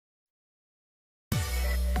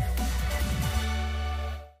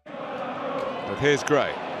Here's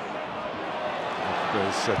Gray.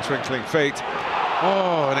 Those twinkling feet.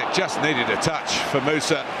 Oh, and it just needed a touch for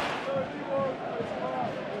Musa.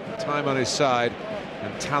 Time on his side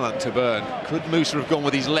and talent to burn. Could Musa have gone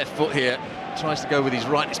with his left foot here? Tries to go with his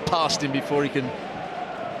right. It's past him before he can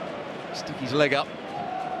stick his leg up.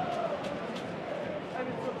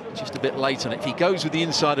 Just a bit late on it. If he goes with the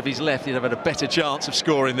inside of his left, he'd have had a better chance of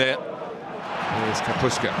scoring there. Here's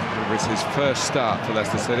Kapuska. It's his first start for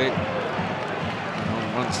Leicester City.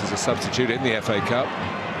 Once as a substitute in the FA Cup.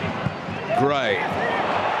 Gray.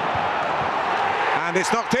 And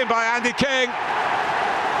it's knocked in by Andy King.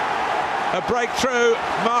 A breakthrough.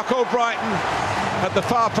 Mark Albrighton at the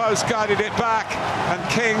far post guided it back. And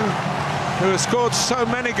King, who has scored so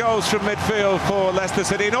many goals from midfield for Leicester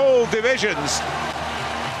City in all divisions.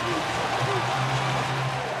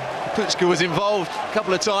 Kapuska was involved a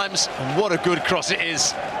couple of times, and what a good cross it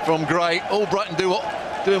is from Gray. Albrighton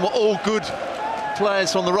doing what all good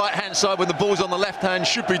players from the right-hand side when the ball's on the left hand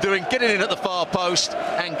should be doing, getting in at the far post,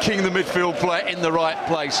 and King, the midfield player, in the right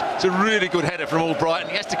place. It's a really good header from Albrighton.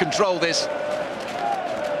 He has to control this.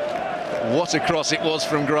 What a cross it was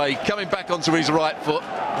from Gray, coming back onto his right foot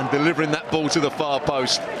and delivering that ball to the far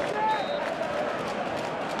post.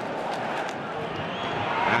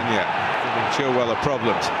 Anya giving Chilwell a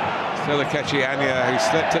problem. Still a catchy Anya, who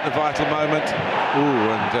slipped at the vital moment.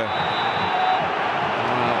 Ooh, and the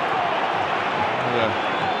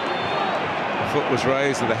foot was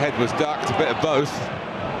raised and the head was ducked, a bit of both.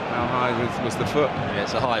 How high was the foot? Yeah,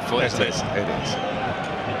 it's a high foot, isn't it? It is.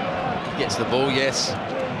 He gets the ball, yes,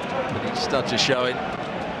 but his studs are showing.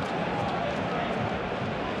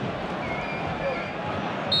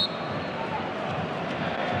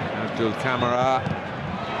 Abdul Kamara.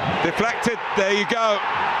 Deflected, there you go.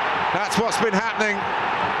 That's what's been happening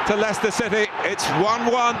to Leicester City. It's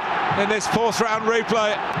 1-1 in this fourth round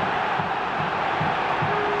replay.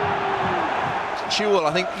 Chilwell,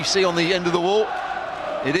 I think you see on the end of the wall.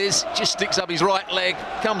 It is, just sticks up his right leg,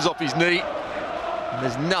 comes off his knee, and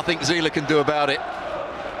there's nothing Zila can do about it.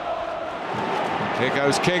 Here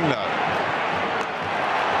goes King, though.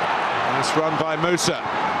 Nice run by Musa.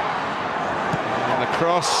 And the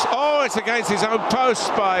cross. Oh, it's against his own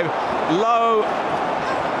post by Lowe.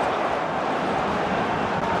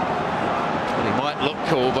 Well, he might look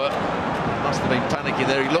cool, but must have been panicking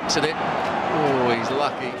there. He looks at it. Oh, he's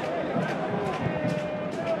lucky.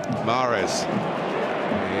 Mahrez.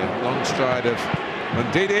 The long stride of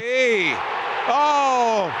Ndidi.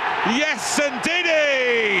 Oh, yes,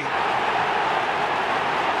 Ndidi!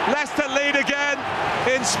 Leicester lead again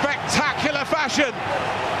in spectacular fashion.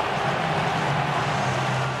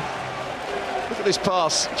 Look at this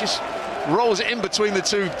pass, just rolls it in between the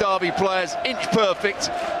two Derby players, inch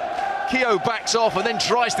perfect. Keogh backs off and then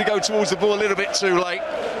tries to go towards the ball a little bit too late.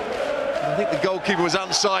 I think the goalkeeper was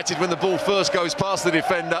unsighted when the ball first goes past the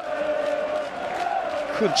defender.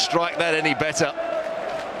 Couldn't strike that any better.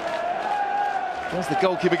 Does the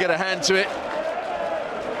goalkeeper get a hand to it?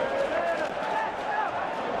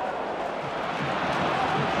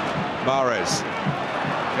 Mahrez.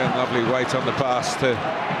 Again, lovely weight on the pass to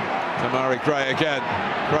Murray. Gray again.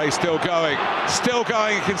 Gray still going. Still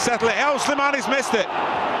going. He can settle it. El Slimani's missed it.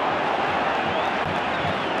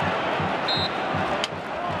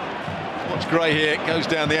 Watch Gray here. Goes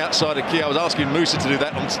down the outside of Keogh. I was asking Musa to do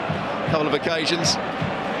that on a couple of occasions.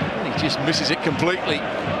 And he just misses it completely.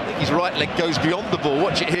 I think his right leg goes beyond the ball.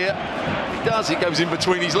 Watch it here. He does. It goes in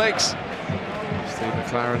between his legs. Steve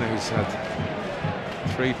McLaren, who's had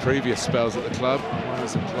 3 previous spells at the club, one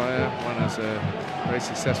as a player, one as a very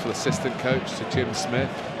successful assistant coach to Jim Smith,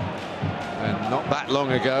 and not that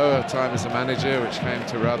long ago a time as a manager, which came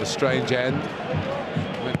to a rather strange end.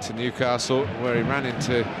 Went to Newcastle, where he ran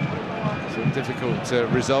into some difficult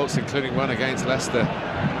results, including one against Leicester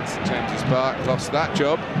at St James's Park. Lost that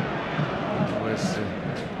job, was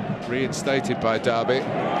reinstated by Derby.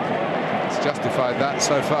 It's justified that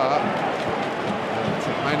so far.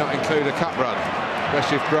 It may not include a cup run,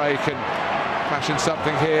 especially if Gray can fashion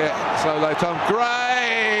something here. Solo Tom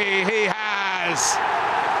Gray, he has.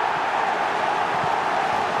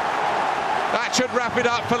 That should wrap it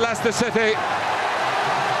up for Leicester City.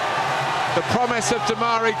 The promise of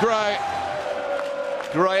Demarai Gray.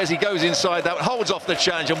 Gray, as he goes inside that, holds off the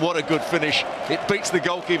challenge, and what a good finish. It beats the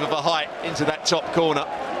goalkeeper for height into that top corner.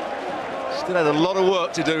 Still had a lot of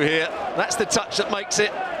work to do here. That's the touch that makes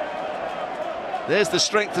it. There's the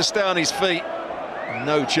strength to stay on his feet.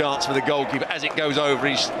 No chance for the goalkeeper as it goes over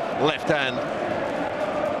his left hand.